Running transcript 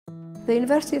The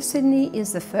University of Sydney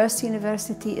is the first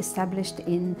university established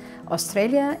in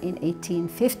Australia in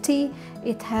 1850.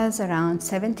 It has around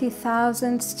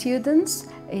 70,000 students.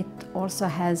 It also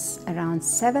has around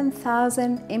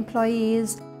 7,000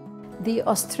 employees. The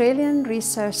Australian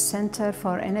Research Centre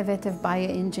for Innovative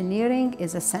BioEngineering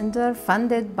is a centre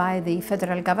funded by the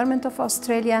Federal Government of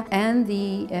Australia and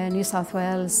the New South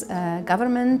Wales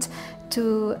government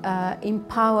to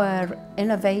empower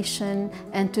innovation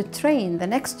and to train the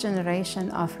next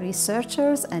generation of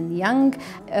researchers and young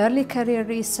early career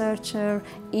researchers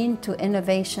into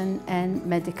innovation and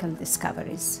medical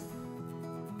discoveries.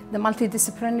 The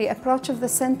multidisciplinary approach of the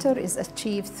center is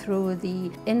achieved through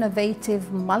the innovative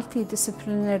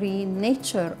multidisciplinary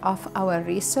nature of our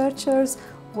researchers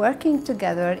working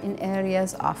together in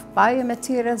areas of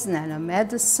biomaterials,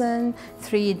 nanomedicine,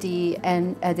 3D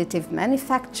and additive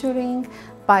manufacturing,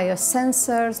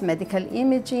 biosensors, medical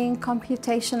imaging,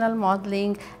 computational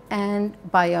modeling, and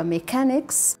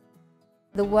biomechanics.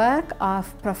 The work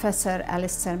of Professor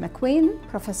Alistair McQueen,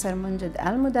 Professor Munjid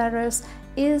Al-Mudarris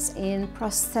is in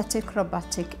prosthetic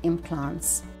robotic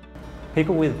implants.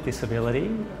 People with disability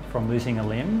from losing a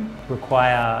limb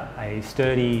require a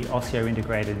sturdy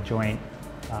osseointegrated joint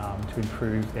to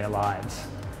improve their lives.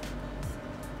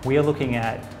 We are looking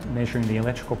at measuring the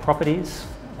electrical properties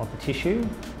of the tissue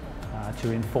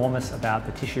to inform us about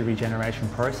the tissue regeneration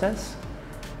process,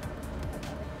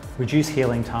 reduce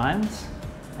healing times,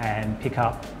 and pick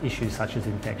up issues such as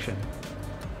infection.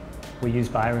 We use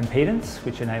bioimpedance,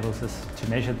 which enables us to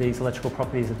measure these electrical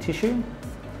properties of tissue,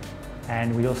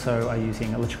 and we also are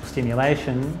using electrical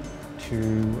stimulation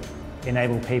to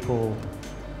enable people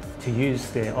to use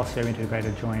their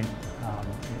osseointegrated joint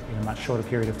in a much shorter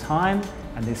period of time,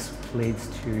 and this leads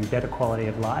to better quality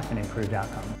of life and improved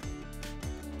outcome.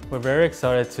 We're very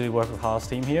excited to work with Har's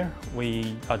team here.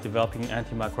 We are developing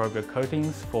antimicrobial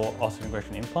coatings for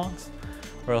osseointegration implants.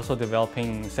 We're also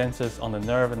developing sensors on the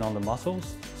nerve and on the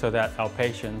muscles so that our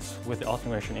patients with the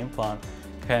osseointegration implant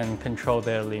can control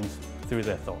their limbs through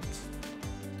their thoughts.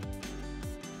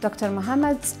 Dr.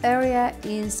 Mohammed's area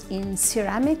is in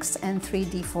ceramics and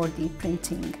 3D, 4D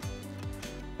printing.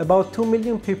 About 2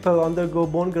 million people undergo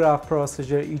bone graft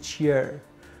procedure each year.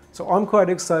 So I'm quite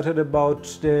excited about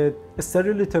the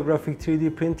stereolithographic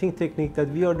 3D printing technique that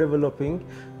we are developing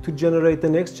to generate the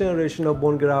next generation of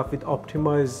bone graft with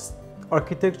optimized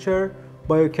architecture,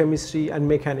 biochemistry, and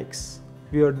mechanics.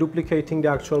 We are duplicating the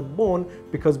actual bone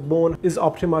because bone is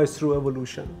optimized through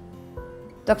evolution.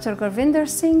 Dr. Gurvinder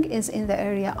Singh is in the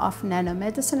area of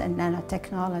nanomedicine and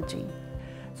nanotechnology.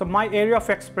 So my area of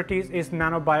expertise is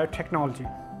nanobiotechnology.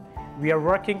 We are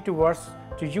working towards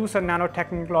to use a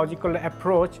nanotechnological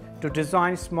approach to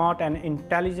design smart and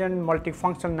intelligent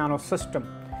multifunctional nanosystem.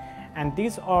 And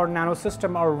these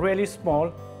nanosystems are really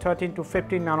small, 13 to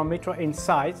 15 nanometer in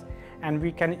size, and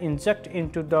we can inject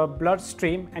into the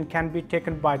bloodstream and can be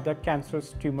taken by the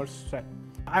cancerous tumor cell.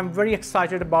 I'm very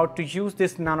excited about to use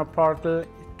this nanoparticle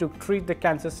to treat the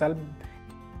cancer cell.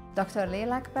 Dr.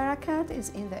 Leilak Barakat is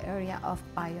in the area of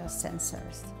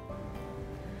biosensors.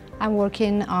 I'm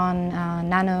working on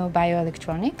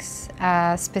nanobioelectronics,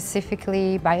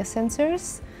 specifically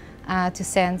biosensors, to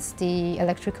sense the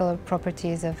electrical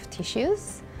properties of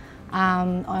tissues.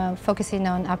 Focusing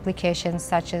on applications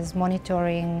such as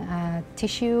monitoring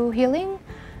tissue healing,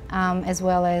 as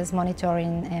well as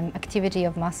monitoring activity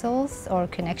of muscles or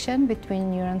connection between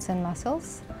neurons and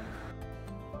muscles.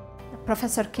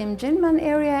 Professor Kim Jinman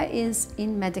area is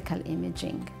in medical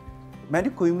imaging.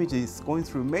 Medical imaging is going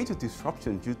through major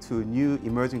disruption due to new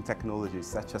emerging technologies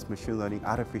such as machine learning,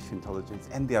 artificial intelligence,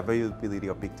 and the availability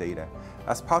of big data.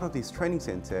 As part of this training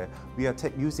center, we are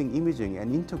using imaging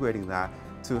and integrating that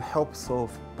to help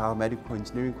solve biomedical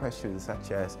engineering questions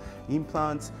such as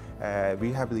implants,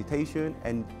 rehabilitation,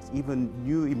 and even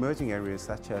new emerging areas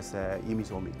such as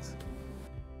imageomics.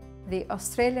 The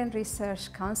Australian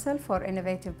Research Council for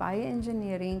Innovative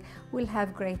BioEngineering will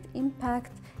have great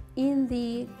impact in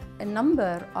the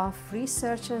number of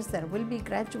researchers that will be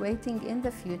graduating in the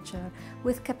future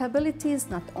with capabilities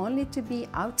not only to be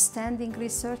outstanding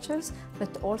researchers,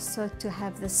 but also to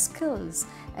have the skills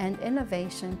and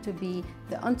innovation to be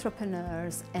the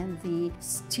entrepreneurs and the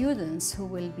students who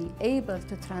will be able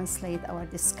to translate our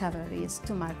discoveries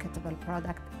to marketable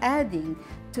product, adding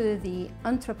to the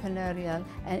entrepreneurial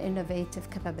and innovative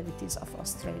capabilities of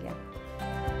Australia.